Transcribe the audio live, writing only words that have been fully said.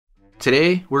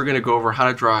Today, we're going to go over how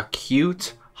to draw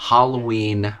cute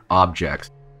Halloween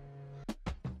objects.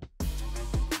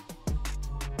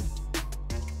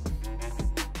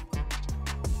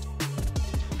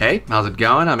 Hey, how's it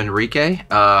going? I'm Enrique,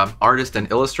 artist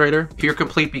and illustrator. If you're a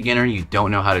complete beginner, you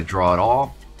don't know how to draw at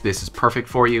all, this is perfect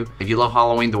for you. If you love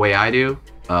Halloween the way I do,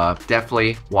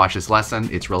 definitely watch this lesson.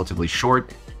 It's relatively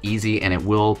short, easy, and it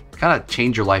will kind of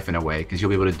change your life in a way because you'll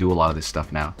be able to do a lot of this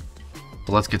stuff now.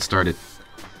 So let's get started.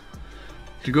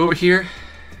 To go over here,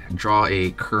 draw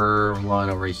a curved line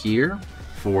over here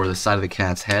for the side of the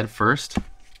cat's head first.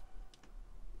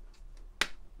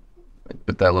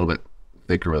 Put that a little bit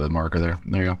thicker with a marker there.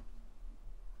 There you go.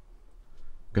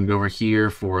 Gonna go over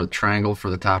here for a triangle for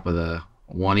the top of the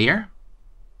one ear.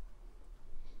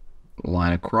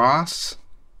 Line across.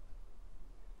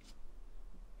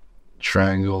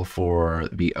 Triangle for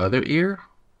the other ear.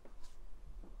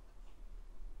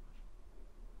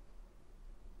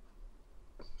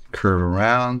 Curve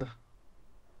around.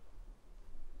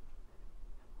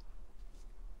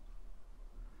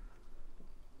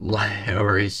 Line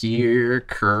over here,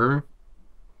 curve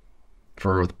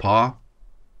for the paw.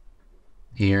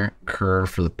 Here, curve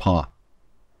for the paw.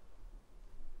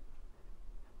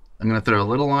 I'm gonna throw a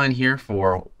little line here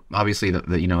for obviously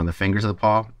the fingers of the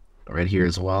paw, right here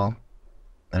as well.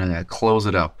 And I'm gonna close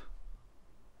it up.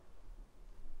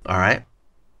 All right.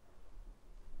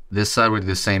 This side we do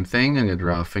the same thing. I'm gonna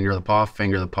draw a finger of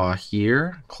the paw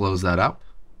here, close that up.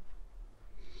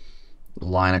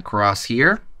 Line across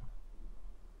here.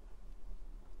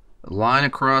 Line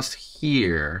across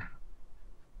here.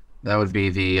 That would be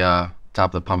the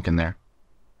top of the pumpkin there.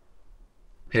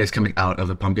 Okay, it's coming out of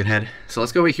the pumpkin head. So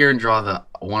let's go over here and draw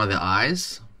one of the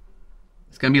eyes.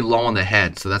 It's gonna be low on the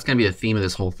head, so that's gonna be the theme of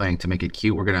this whole thing. To make it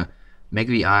cute, we're gonna make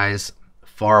the eyes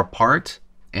far apart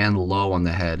and low on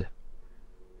the head.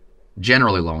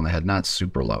 Generally low on the head, not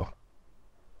super low.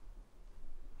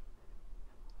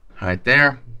 Right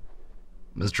there.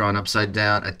 Let's draw an upside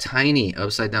down, a tiny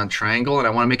upside down triangle, and I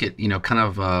want to make it, kind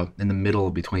of in the middle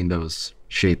between those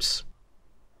shapes.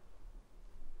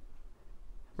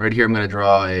 Right here, I'm going to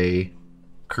draw a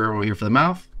curve over here for the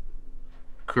mouth,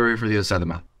 curve for the other side of the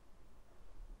mouth.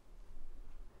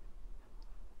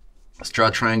 Let's draw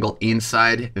a triangle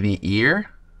inside the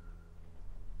ear.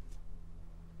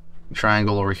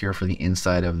 Triangle over here for the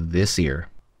inside of this ear.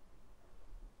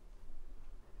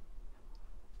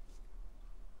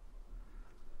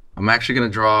 I'm actually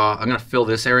going to fill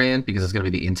this area in because it's going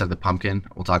to be the inside of the pumpkin.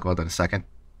 We'll talk about that in a second.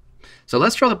 So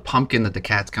let's draw the pumpkin that the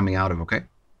cat's coming out of, okay?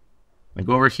 I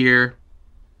go over here,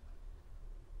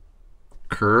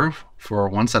 curve for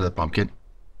one side of the pumpkin.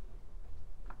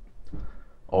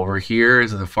 Over here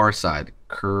is the far side,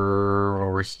 curve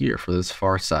over here for this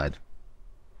far side.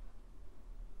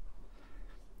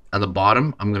 At the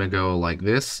bottom, I'm going to go like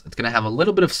this. It's going to have a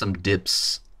little bit of some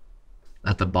dips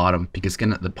at the bottom because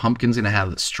the pumpkin's going to have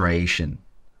the striation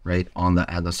right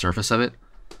at the surface of it.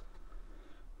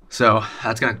 So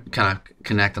that's going to kind of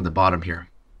connect on the bottom here.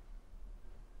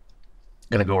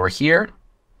 Going to go over here,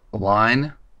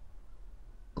 line,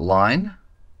 line,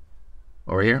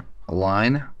 over here,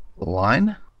 line,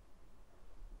 line,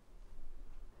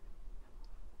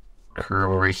 curve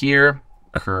over here,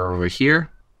 curve over here.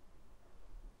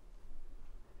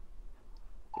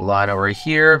 Line over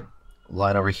here,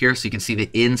 line over here, so you can see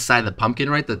the inside of the pumpkin,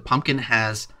 right? The pumpkin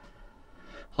has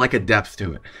like a depth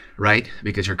to it, right?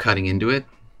 Because you're cutting into it.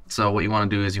 So what you want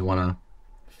to do is you want to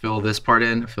fill this part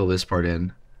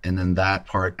in, and then that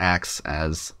part acts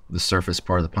as the surface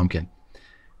part of the pumpkin.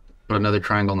 Put another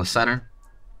triangle in the center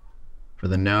for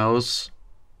the nose,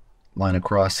 line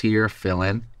across here, fill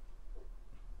in.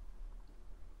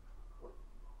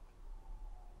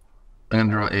 I'm going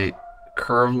to draw a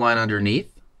curved line underneath.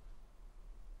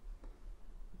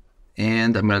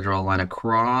 And I'm going to draw a line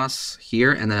across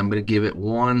here, and then I'm going to give it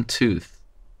one tooth,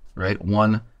 right?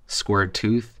 One square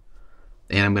tooth,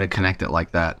 and I'm going to connect it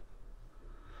like that.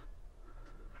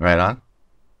 Right on.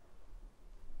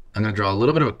 I'm going to draw a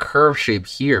little bit of a curve shape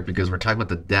here because we're talking about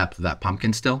the depth of that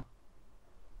pumpkin still.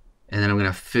 And then I'm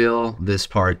going to fill this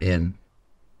part in.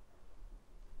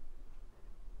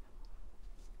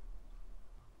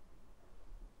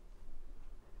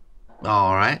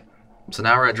 All right. So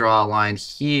now we're going to draw a line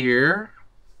here.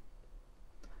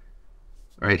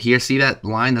 Right here, see that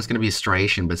line? That's going to be a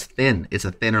striation, but it's thin. It's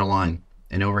a thinner line.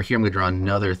 And over here, I'm going to draw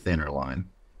another thinner line.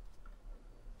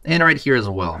 And right here as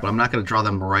well. But I'm not going to draw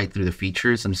them right through the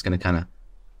features. I'm just going to kind of,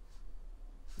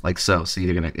 like so. See,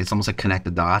 it's almost like connect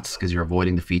the dots because you're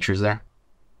avoiding the features there.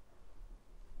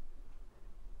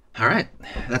 All right,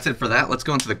 that's it for that. Let's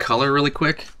go into the color really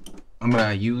quick. I'm going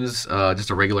to use just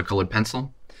a regular colored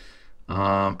pencil.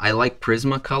 I like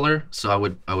Prismacolor, so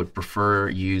I would prefer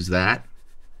use that.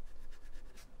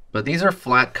 But these are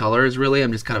flat colors, really.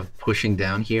 I'm just kind of pushing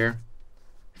down here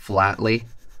flatly,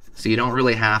 so you don't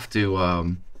really have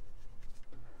to,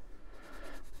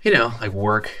 you know, like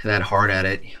work that hard at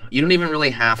it. You don't even really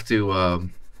have to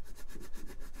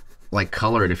like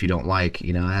color it if you don't like.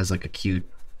 You know, it has like a cute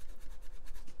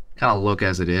kind of look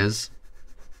as it is.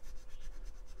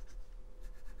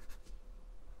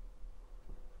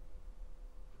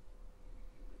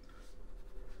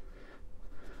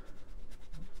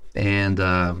 And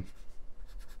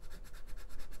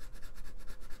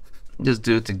just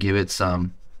do it to give it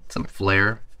some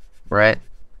flair, right?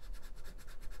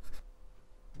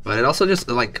 But it also just,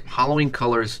 like, Halloween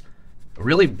colors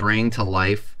really bring to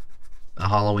life a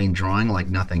Halloween drawing like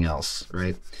nothing else,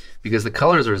 right? Because the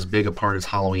colors are as big a part of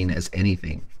Halloween as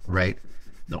anything, right?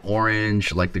 The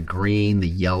orange, like the green, the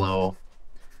yellow,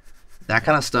 that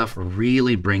kind of stuff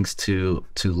really brings to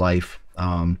life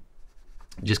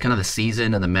just kind of the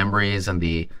season and the memories and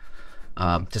the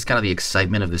just kind of the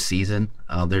excitement of the season.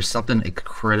 There's something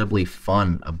incredibly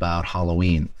fun about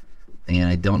Halloween, and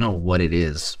I don't know what it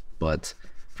is, but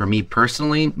for me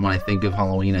personally, when I think of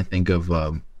Halloween, I think of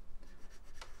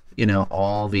you know,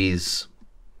 all these,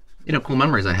 you know, cool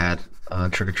memories I had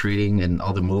trick-or-treating and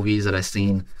all the movies that I've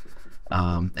seen,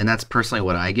 and that's personally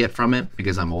what I get from it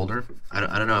because I'm older. I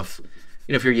don't know if,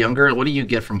 you know, if you're younger, what do you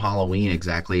get from Halloween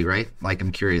exactly, right? Like,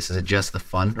 I'm curious, is it just the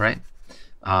fun, right?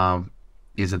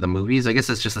 Is it the movies? I guess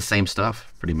it's just the same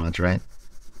stuff, pretty much, right?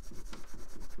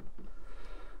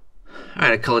 All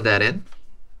right, I colored that in.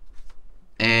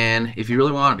 And if you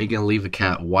really want, you can leave the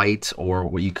cat white, or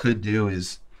what you could do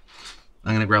is,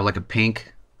 I'm gonna grab like a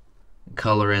pink,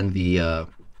 color in the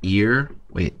ear.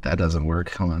 Wait, that doesn't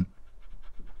work. Hold on.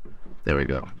 There we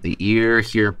go. The ear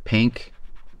here, pink,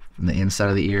 and the inside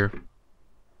of the ear.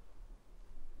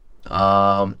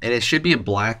 And it should be a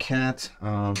black cat.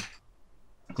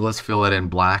 Let's fill it in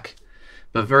black,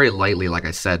 but very lightly, like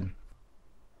I said.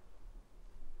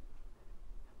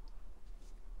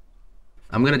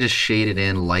 I'm gonna just shade it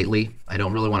in lightly. I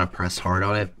don't really want to press hard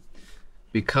on it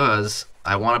because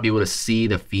I want to be able to see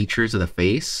the features of the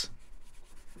face,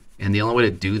 and the only way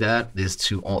to do that is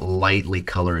to lightly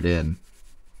color it in.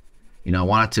 You know, I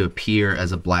want it to appear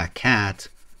as a black cat,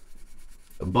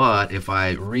 but if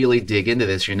I really dig into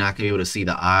this, you're not gonna be able to see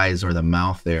the eyes or the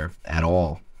mouth there at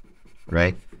all,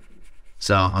 right?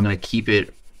 So I'm gonna keep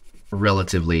it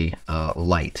relatively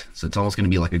light. So it's almost gonna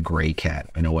be like a gray cat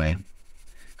in a way,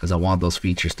 because I want those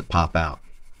features to pop out.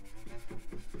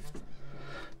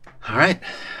 All right,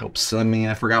 oops,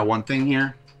 I forgot one thing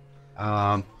here.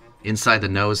 Inside the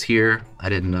nose here, I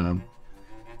didn't,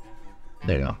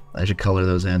 there you go. I should color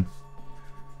those in.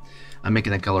 I'm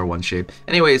making the color one shape.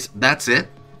 Anyways, that's it.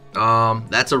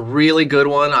 That's a really good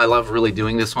one. I love really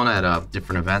doing this one at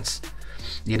different events.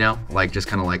 You know, like just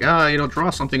kind of like, you know,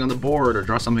 draw something on the board or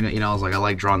draw something, you know, I was like, I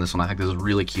like drawing this one. I think this is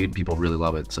really cute. People really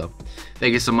love it. So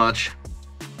thank you so much.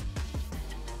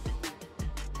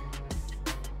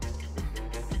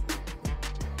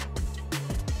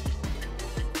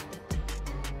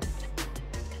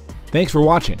 Thanks for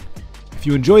watching. If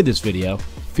you enjoyed this video,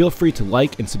 feel free to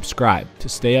like and subscribe to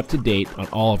stay up to date on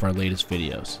all of our latest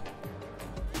videos.